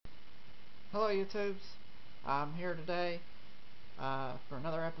Hello YouTubes, I'm here today for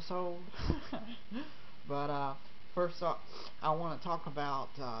another episode. But first off, I want to talk about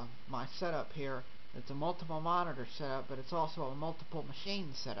my setup here. It's a multiple monitor setup, but it's also a multiple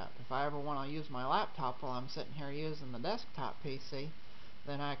machine setup. If I ever want to use my laptop while I'm sitting here using the desktop PC,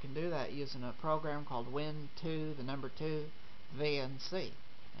 then I can do that using a program called Win2VNC,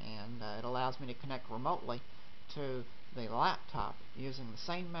 and it allows me to connect remotely to the laptop using the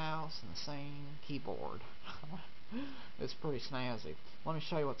same mouse and the same keyboard. It's pretty snazzy. Let me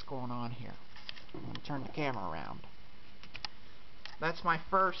show you what's going on here. I'm going to turn the camera around. That's my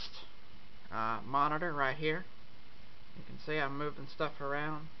first monitor right here. You can see I'm moving stuff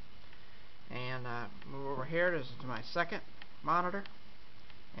around. And move over here. This is my second monitor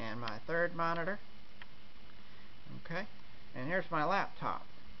and my third monitor. Okay, and here's my laptop.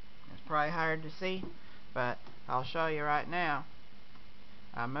 It's probably hard to see, but I'll show you right now.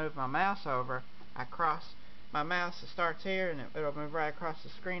 I move my mouse over, I cross my mouse, it starts here and it'll move right across the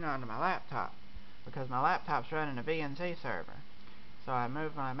screen onto my laptop because my laptop's running a VNC server. So I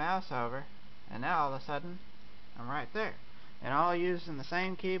move my mouse over and now all of a sudden I'm right there, and all using the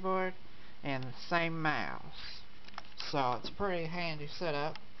same keyboard and the same mouse. So it's a pretty handy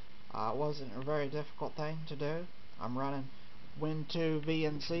setup. It wasn't a very difficult thing to do. I'm running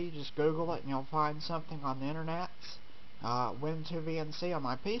Win2VNC. Just Google it and you'll find something on the internet. Win2VNC on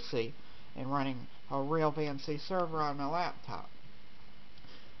my PC and running a real VNC server on my laptop.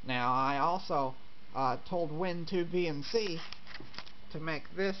 Now I also told Win2VNC to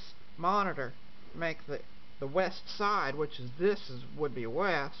make this monitor, make the west side, which is would be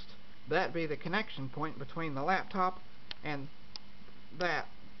west, that be the connection point between the laptop and that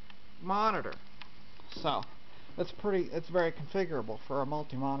monitor. So it's very configurable for a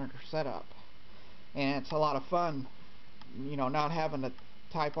multi-monitor setup, and it's a lot of fun, you know, not having to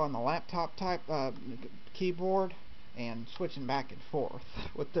type on the laptop keyboard and switching back and forth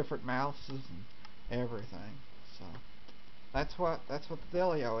with different mouses and everything. So that's what the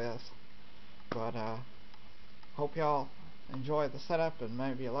dealio is. But hope y'all enjoy the setup and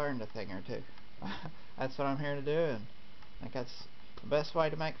maybe you learned a thing or two. That's what I'm here to do, and I think that's the best way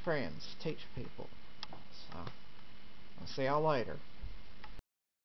to make friends, teach people. So I'll see y'all later.